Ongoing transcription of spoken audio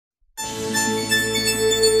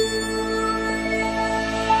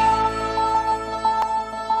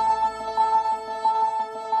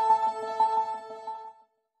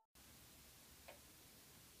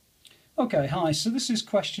Okay, hi, so this is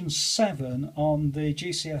question 7 on the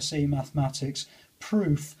GCSE Mathematics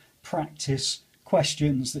proof practice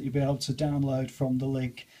questions that you'll be able to download from the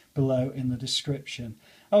link below in the description.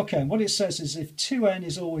 Okay, and what it says is if 2n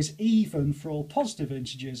is always even for all positive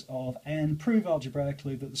integers of n, prove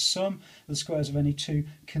algebraically that the sum of the squares of any two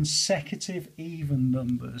consecutive even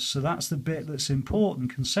numbers. So that's the bit that's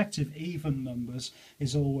important. Consecutive even numbers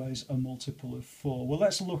is always a multiple of 4. Well,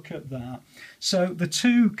 let's look at that. So the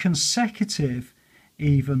two consecutive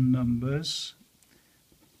even numbers,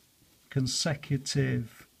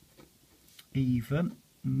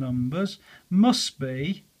 must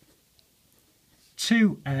be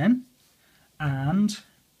 2n and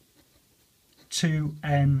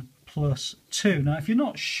 2n plus 2. Now if you're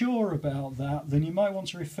not sure about that, then you might want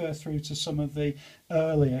to refer through to some of the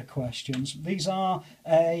earlier questions. These are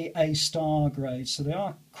A star grades, so they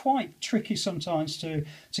are quite tricky sometimes to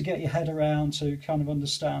get your head around, to kind of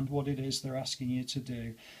understand what it is they're asking you to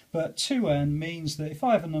do. But 2n means that if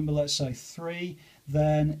I have a number, let's say 3,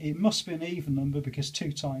 then it must be an even number because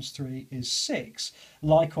 2 times 3 is 6.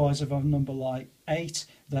 Likewise, if I have a number like 8,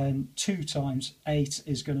 then 2 times 8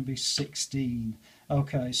 is going to be 16.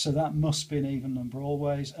 Okay, so that must be an even number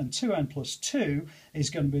always, and 2n plus 2 is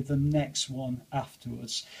going to be the next one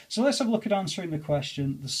afterwards. So let's have a look at answering the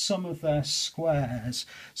question, the sum of their squares.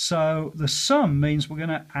 So the sum means we're going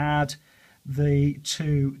to add the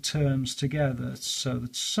two terms together. So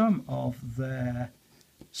the sum of their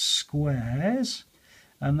squares,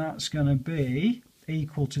 and that's going to be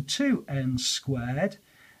equal to 2n squared,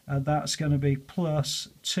 and that's going to be plus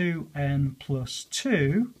 2n plus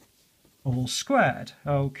 2 all squared.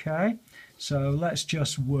 Okay, so let's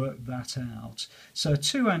just work that out. So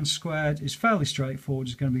 2n squared is fairly straightforward,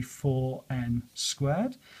 it's going to be 4n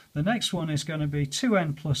squared. The next one is going to be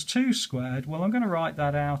 2n plus 2 squared. Well, I'm going to write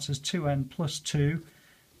that out as 2n plus 2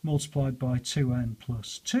 multiplied by 2n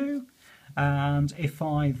plus 2. And if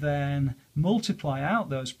I then multiply out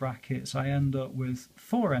those brackets, I end up with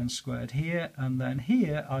 4n squared here, and then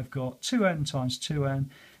here I've got 2n times 2n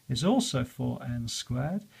is also 4n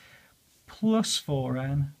squared, plus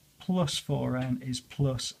 4n is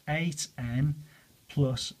plus 8n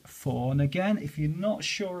plus 4. And again, if you're not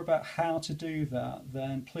sure about how to do that,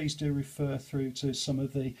 then please do refer through to some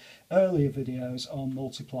of the earlier videos on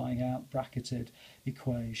multiplying out bracketed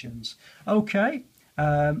equations. Okay.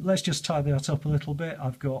 Let's just tidy that up a little bit.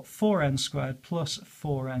 I've got 4n squared plus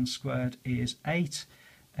 4n squared is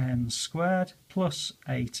 8n squared plus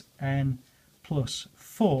 8n plus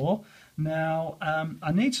 4. Now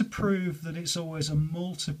I need to prove that it's always a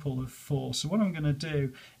multiple of 4. So what I'm going to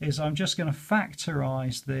do is I'm just going to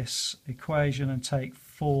factorise this equation and take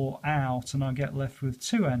 4 out, and I get left with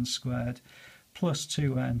 2n squared plus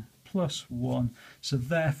 2n plus 1. So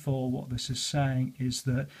therefore what this is saying is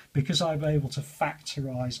that because I'm able to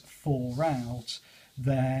factorise 4 out,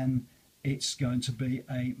 then it's going to be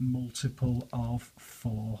a multiple of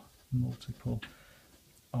 4.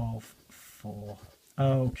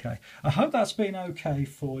 Okay, I hope that's been okay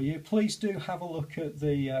for you. Please do have a look at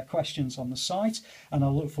the questions on the site, and I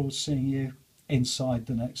look forward to seeing you inside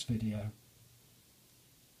the next video.